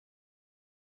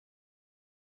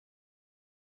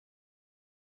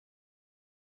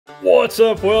What's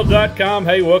up, Weld.com?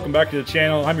 Hey, welcome back to the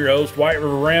channel. I'm your host, White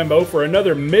River Rambo, for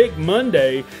another MIG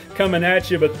Monday coming at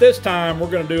you, but this time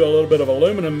we're going to do a little bit of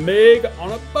aluminum MIG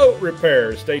on a boat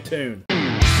repair. Stay tuned.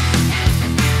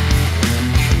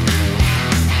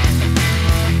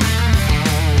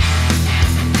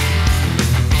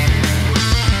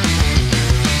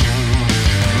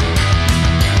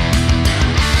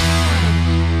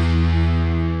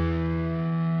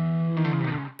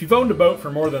 If you've owned a boat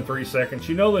for more than 3 seconds,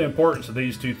 you know the importance of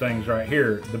these two things right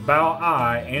here. The bow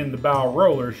eye and the bow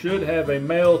roller should have a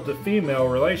male to female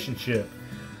relationship.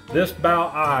 This bow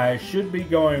eye should be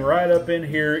going right up in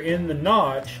here in the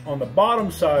notch on the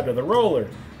bottom side of the roller.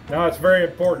 Now it's very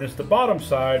important it's the bottom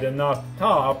side and not the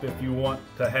top if you want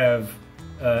to have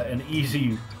an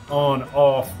easy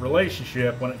on-off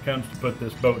relationship when it comes to put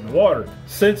this boat in the water.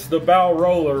 Since the bow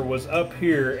roller was up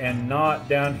here and not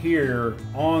down here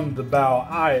on the bow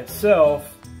eye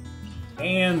itself,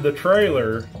 and the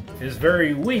trailer is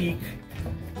very weak,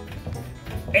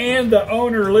 and the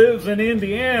owner lives in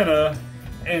Indiana,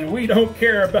 and we don't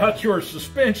care about your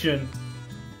suspension,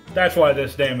 that's why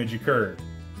this damage occurred.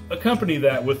 Accompany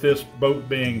that with this boat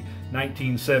being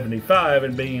 1975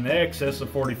 and being in excess of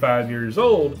 45 years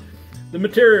old, the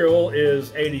material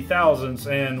is 80 thousandths,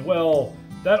 and well,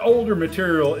 that older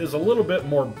material is a little bit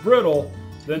more brittle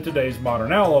than today's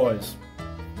modern alloys.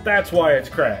 That's why it's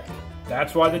cracked.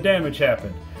 That's why the damage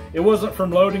happened. It wasn't from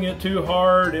loading it too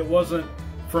hard. It wasn't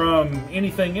from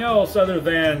anything else other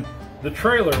than the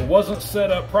trailer wasn't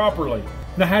set up properly.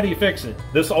 Now, how do you fix it?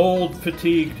 This old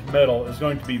fatigued metal is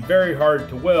going to be very hard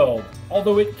to weld,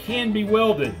 although it can be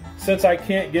welded. Since I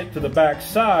can't get to the back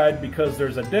side because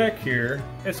there's a deck here,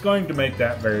 it's going to make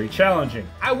that very challenging.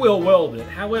 I will weld it,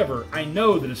 however, I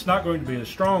know that it's not going to be as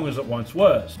strong as it once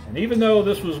was. And even though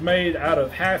this was made out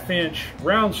of 1/2-inch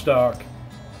round stock,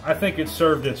 I think it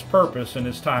served its purpose and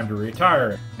it's time to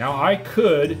retire it. Now, I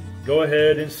could go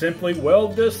ahead and simply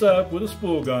weld this up with a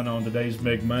spool gun on today's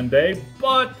MIG Monday,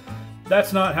 but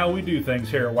that's not how we do things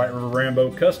here at White River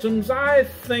Rambo Customs. I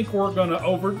think we're gonna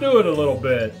overdo it a little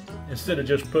bit instead of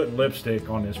just putting lipstick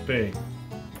on this pig.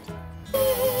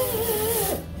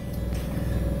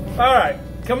 All right,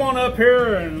 come on up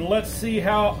here and let's see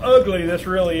how ugly this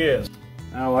really is.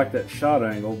 I like that shot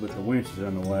angle, but the winch is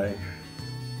in the way.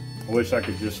 I wish I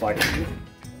could just like,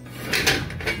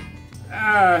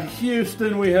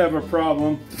 Houston, we have a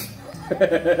problem.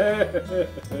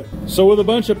 So with a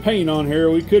bunch of paint on here,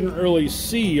 we couldn't really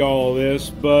see all this,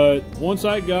 but once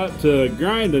I got to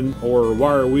grinding or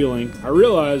wire wheeling, I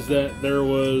realized that there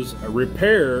was a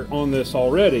repair on this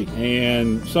already,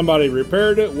 and somebody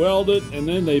repaired it, welded it, and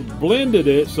then they blended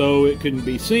it so it couldn't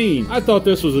be seen. I thought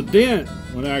this was a dent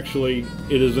when actually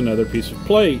it is another piece of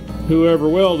plate. Whoever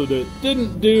welded it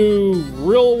didn't do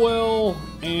real well,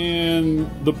 and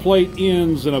the plate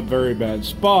ends in a very bad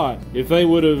spot. If they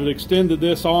would have extended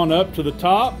this on up to the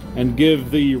top and give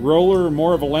the roller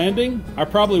more of a landing, I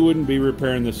probably wouldn't be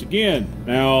repairing this again.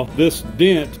 Now, this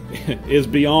dent is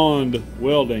beyond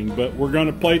welding, but we're going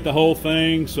to plate the whole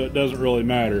thing, so it doesn't really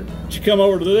matter. But you come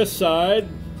over to this side,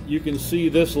 you can see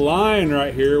this line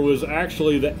right here was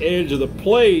actually the edge of the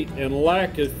plate and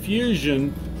lack of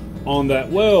fusion on that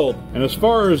weld. And as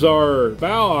far as our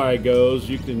bow eye goes,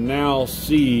 you can now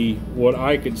see what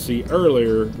I could see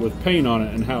earlier with paint on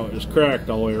it and how it is cracked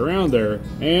all the way around there.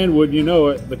 And wouldn't you know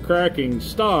it, the cracking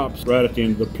stops right at the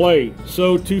end of the plate.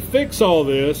 So to fix all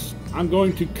this, I'm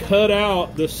going to cut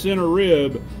out the center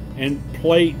rib and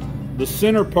plate the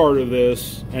center part of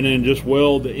this and then just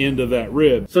weld the end of that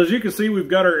rib. So as you can see, we've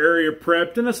got our area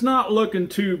prepped and it's not looking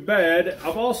too bad.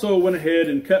 I've also went ahead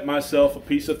and cut myself a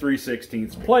piece of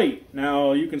 3/16 plate.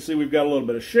 Now you can see we've got a little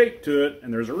bit of shape to it,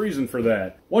 and there's a reason for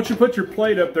that. Once you put your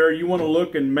plate up there, you want to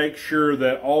look and make sure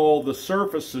that all the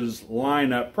surfaces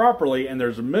line up properly and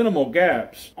there's minimal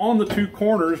gaps. On the two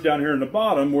corners down here in the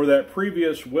bottom where that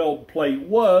previous weld plate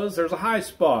was, there's a high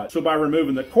spot. So by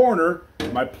removing the corner,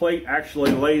 my plate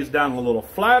actually lays down a little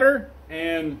flatter,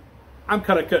 and I'm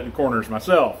kind of cutting corners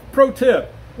myself. Pro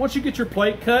tip, once you get your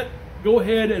plate cut, go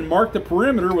ahead and mark the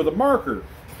perimeter with a marker.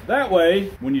 That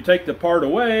way, when you take the part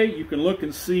away, you can look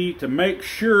and see to make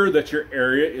sure that your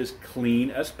area is clean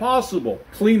as possible.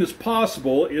 Clean as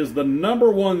possible is the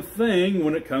 #1 thing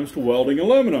when it comes to welding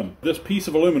aluminum. This piece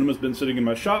of aluminum has been sitting in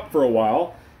my shop for a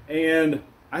while, and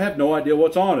I have no idea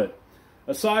what's on it.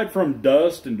 Aside from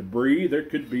dust and debris, there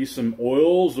could be some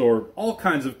oils or all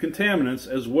kinds of contaminants,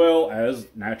 as well as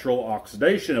natural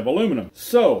oxidation of aluminum.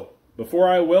 So, before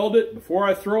I weld it, before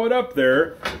I throw it up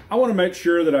there, I want to make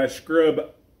sure that I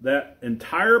scrub that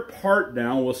entire part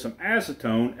down with some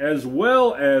acetone, as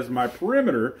well as my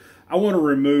perimeter, I want to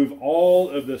remove all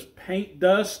of this paint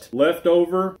dust left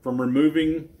over from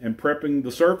removing and prepping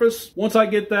the surface. Once I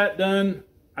get that done,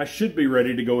 I should be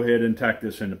ready to go ahead and tack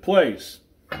this into place.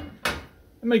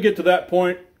 Let me get to that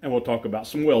point and we'll talk about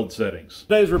some weld settings.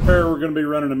 Today's repair, we're going to be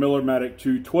running a Miller-Matic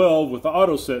 212 with the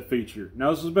auto set feature. Now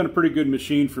this has been a pretty good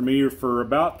machine for me for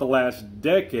about the last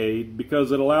decade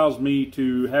because it allows me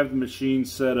to have the machine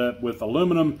set up with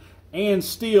aluminum and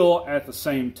steel at the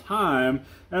same time.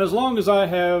 And as long as I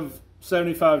have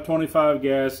 75-25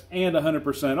 gas and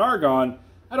 100% argon,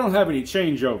 I don't have any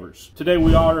changeovers. Today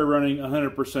we are running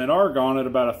 100% argon at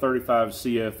about a 35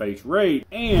 CFH rate,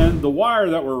 and the wire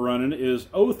that we're running is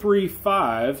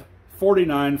 035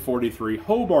 4943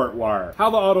 Hobart wire. How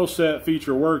the auto set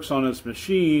feature works on this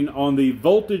machine, on the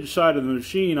voltage side of the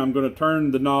machine, I'm going to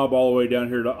turn the knob all the way down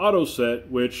here to auto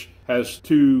set, which has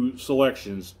two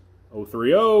selections,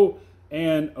 030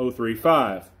 and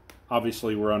 035.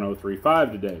 Obviously, we're on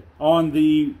 035 today. On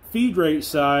the feed rate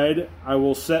side, I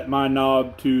will set my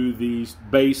knob to the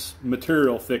base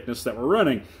material thickness that we're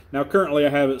running. Now, currently, I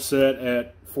have it set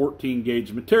at 14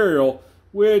 gauge material,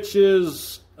 which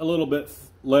is a little bit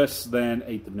less than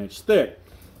 1/8 of an inch thick.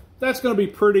 That's going to be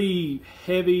pretty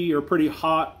heavy or pretty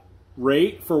hot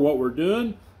rate for what we're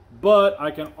doing, but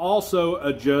I can also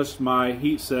adjust my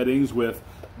heat settings with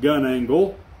gun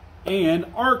angle and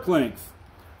arc length.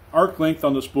 Arc length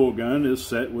on the spool gun is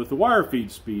set with the wire feed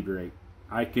speed rate.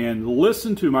 I can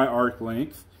listen to my arc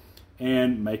length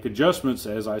and make adjustments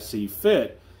as I see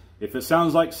fit. If it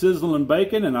sounds like sizzling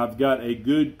bacon and I've got a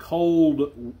good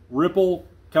cold ripple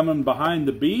coming behind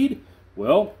the bead,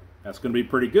 well, that's going to be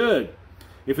pretty good.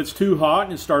 If it's too hot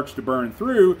and it starts to burn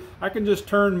through, I can just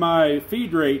turn my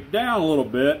feed rate down a little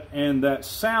bit and that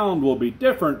sound will be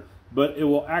different, but it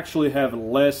will actually have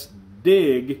less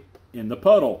dig in the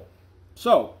puddle.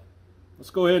 So, let's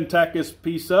go ahead and tack this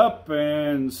piece up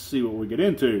and see what we get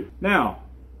into. Now,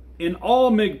 in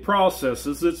all MIG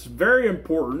processes, it's very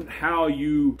important how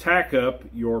you tack up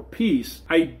your piece.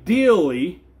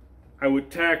 Ideally, I would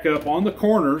tack up on the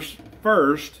corners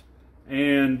first,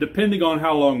 and depending on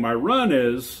how long my run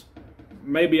is,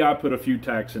 maybe I put a few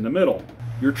tacks in the middle.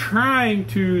 You're trying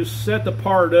to set the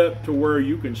part up to where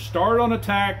you can start on a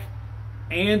tack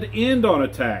and end on a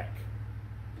tack.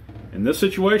 In this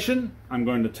situation, I'm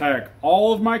going to tack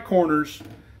all of my corners,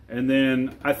 and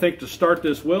then I think to start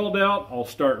this weld out, I'll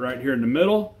start right here in the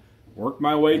middle, work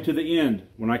my way to the end.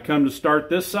 When I come to start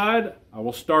this side, I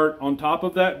will start on top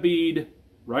of that bead,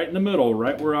 right in the middle,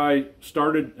 right where I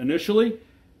started initially,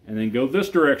 and then go this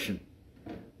direction.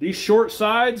 These short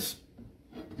sides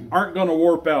aren't going to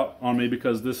warp out on me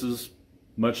because this is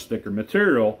much thicker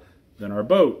material than our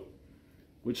boat,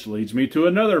 which leads me to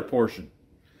another portion.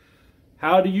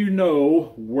 How do you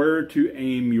know where to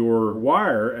aim your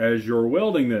wire as you're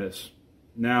welding this?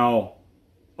 Now,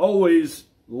 always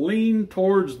lean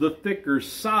towards the thicker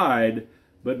side,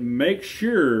 but make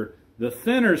sure the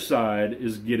thinner side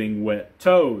is getting wet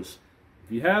toes.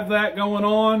 If you have that going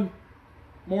on,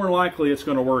 more than likely it's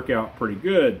going to work out pretty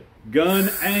good. Gun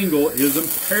angle is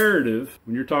imperative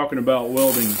when you're talking about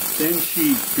welding thin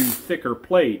sheet to thicker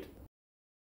plate.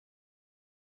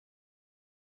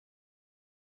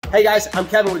 Hey guys, I'm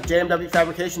Kevin with JMW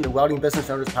Fabrication, the Welding Business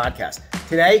Owners Podcast.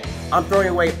 Today, I'm throwing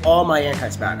away all my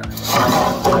anti-spatter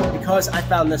because I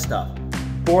found this stuff.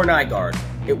 Born Eye Guard.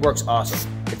 It works awesome.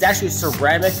 It's actually a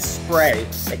ceramic spray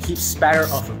that keeps spatter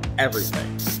off of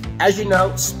everything. As you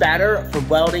know, spatter from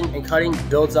welding and cutting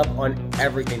builds up on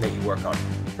everything that you work on.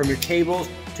 From your tables,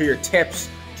 to your tips,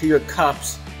 to your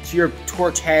cups, to your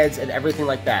torch heads and everything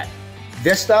like that.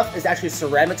 This stuff is actually a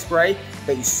ceramic spray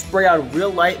that you spray on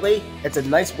real lightly. It's a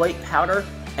nice white powder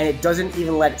and it doesn't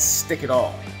even let it stick at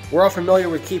all. We're all familiar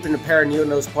with keeping a pair of needle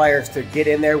nose pliers to get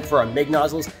in there for our MIG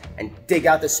nozzles and dig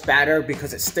out the spatter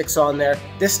because it sticks on there.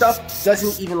 This stuff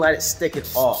doesn't even let it stick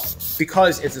at all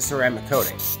because it's a ceramic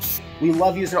coating. We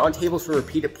love using it on tables for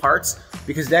repeated parts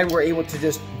because then we're able to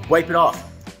just wipe it off.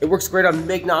 It works great on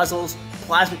MIG nozzles,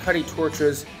 plasma cutting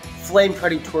torches, flame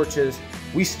cutting torches.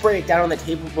 We spray it down on the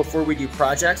table before we do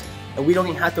projects, and we don't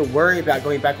even have to worry about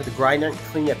going back with the grinder and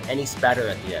cleaning up any spatter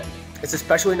at the end. It's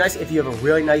especially nice if you have a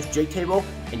really nice jig table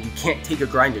and you can't take your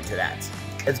grinder to that.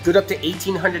 It's good up to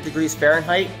 1800 degrees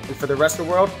Fahrenheit, and for the rest of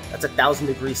the world, that's 1000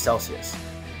 degrees Celsius.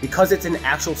 Because it's an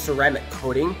actual ceramic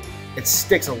coating, it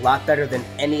sticks a lot better than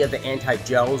any of the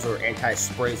anti-gels or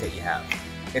anti-sprays that you have.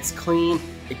 It's clean,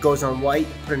 it goes on white,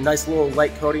 put a nice little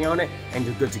light coating on it, and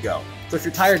you're good to go. So if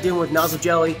you're tired of dealing with nozzle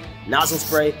jelly, nozzle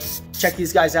spray, check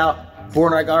these guys out.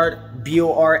 Born Eye Guard,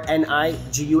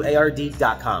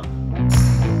 BORNIGUARD.com.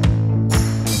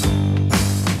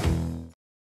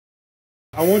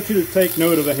 I want you to take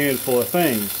note of a handful of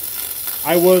things.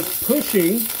 I was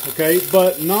pushing, okay,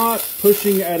 but not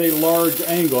pushing at a large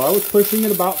angle. I was pushing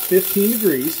at about 15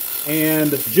 degrees,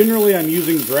 and generally I'm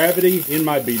using gravity in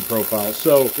my bead profile.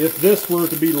 So if this were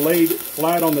to be laid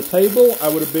flat on the table, I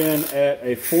would have been at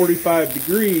a 45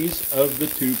 degrees of the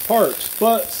two parts.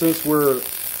 But since we're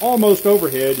almost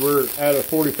overhead, we're at a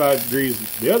 45 degrees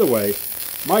the other way,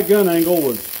 my gun angle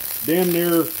was damn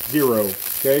near zero.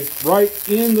 Okay, right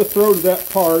in the throat of that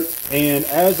part, and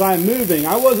as I'm moving,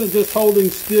 I wasn't just holding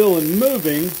still and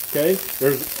moving, okay?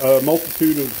 There's a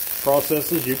multitude of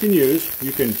processes you can use.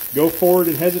 You can go forward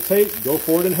and hesitate, go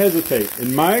forward and hesitate.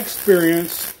 In my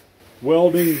experience,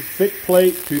 welding thick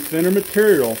plate to thinner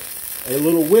material, a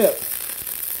little whip,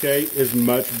 okay, is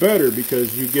much better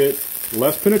because you get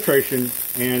less penetration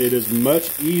and it is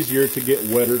much easier to get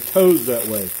wetter toes that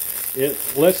way. It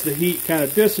lets the heat kind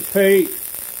of dissipate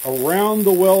around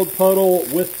the weld puddle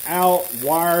without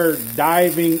wire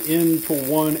diving into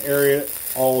one area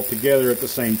all together at the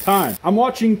same time. I'm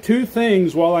watching two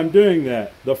things while I'm doing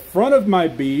that. The front of my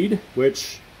bead,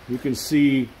 which you can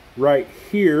see right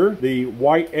here, the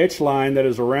white etch line that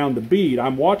is around the bead.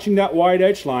 I'm watching that white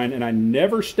etch line and I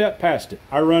never step past it.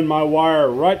 I run my wire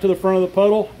right to the front of the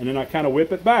puddle and then I kind of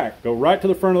whip it back. Go right to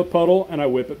the front of the puddle and I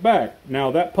whip it back. Now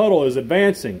that puddle is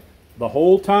advancing the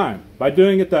whole time. By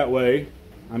doing it that way,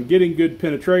 I'm getting good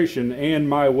penetration and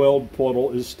my weld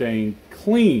puddle is staying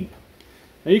clean.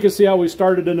 Now you can see how we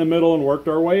started in the middle and worked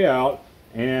our way out,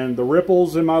 and the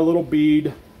ripples in my little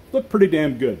bead look pretty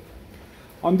damn good.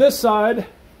 On this side,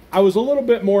 I was a little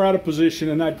bit more out of position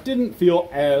and I didn't feel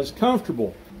as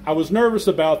comfortable. I was nervous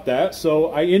about that,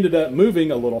 so I ended up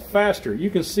moving a little faster. You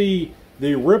can see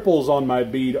the ripples on my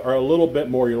bead are a little bit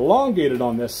more elongated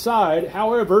on this side.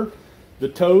 However, the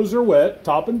toes are wet,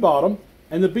 top and bottom,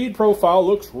 and the bead profile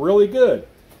looks really good.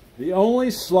 The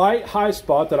only slight high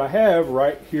spot that I have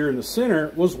right here in the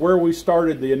center was where we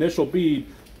started the initial bead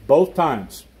both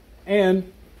times.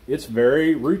 And it's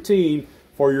very routine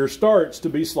for your starts to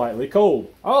be slightly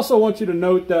cold. I also want you to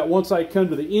note that once I come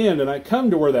to the end and I come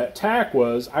to where that tack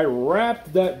was, I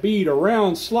wrapped that bead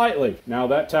around slightly. Now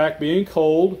that tack being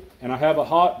cold and I have a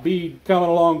hot bead coming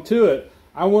along to it,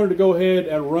 I wanted to go ahead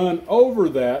and run over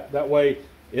that. That way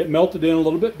it melted in a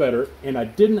little bit better, and I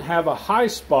didn't have a high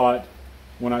spot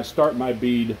when I start my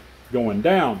bead going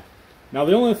down. Now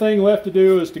the only thing left to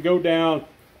do is to go down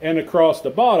and across the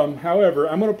bottom. However,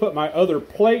 I'm going to put my other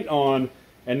plate on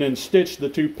and then stitch the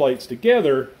two plates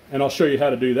together, and I'll show you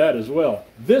how to do that as well.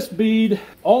 This bead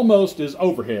almost is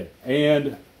overhead,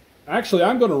 and actually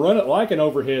I'm going to run it like an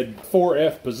overhead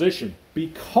 4F position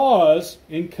because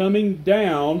in coming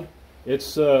down,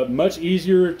 it's much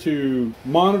easier to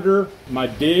monitor my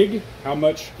dig, how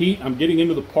much heat I'm getting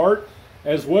into the part,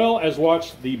 as well as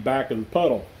watch the back of the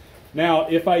puddle. Now,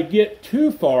 if I get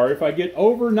too far, if I get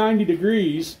over 90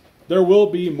 degrees, there will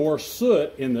be more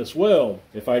soot in this weld.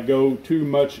 If I go too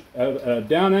much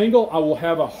down angle, I will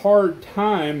have a hard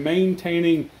time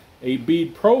maintaining a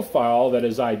bead profile that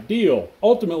is ideal.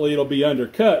 Ultimately, it'll be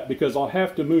undercut because I'll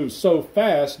have to move so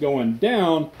fast going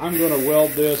down. I'm going to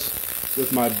weld this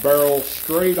with my barrel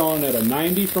straight on at a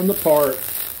 90 from the part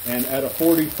and at a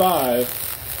 45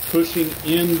 pushing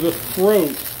in the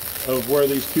throat of where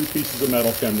these two pieces of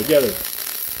metal come together.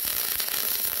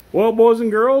 Well, boys and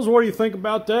girls, what do you think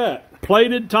about that?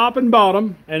 Plated top and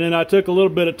bottom, and then I took a little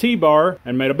bit of T-bar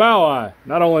and made a bow eye.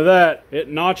 Not only that, it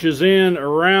notches in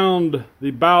around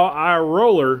the bow eye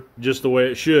roller just the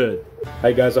way it should.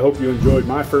 Hey guys, I hope you enjoyed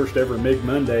my first ever MIG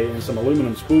Monday and some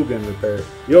aluminum spool gun repair.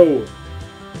 Yo,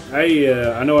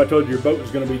 hey, I know I told you your boat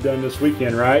was going to be done this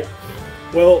weekend, right?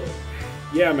 Well,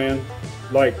 yeah, man.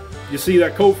 Like, you see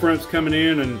that cold front's coming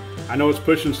in, and I know it's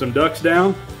pushing some ducks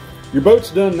down. Your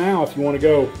boat's done now if you want to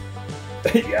go.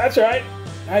 Yeah, that's right.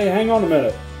 Hey, hang on a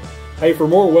minute. Hey, for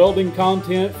more welding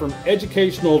content from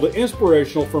educational to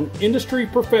inspirational from industry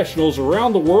professionals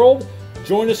around the world,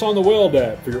 join us on the Weld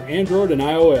app for your Android and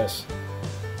iOS.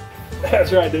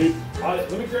 That's right, dude.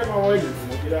 Let me grab my waders and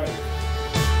we'll get out of here.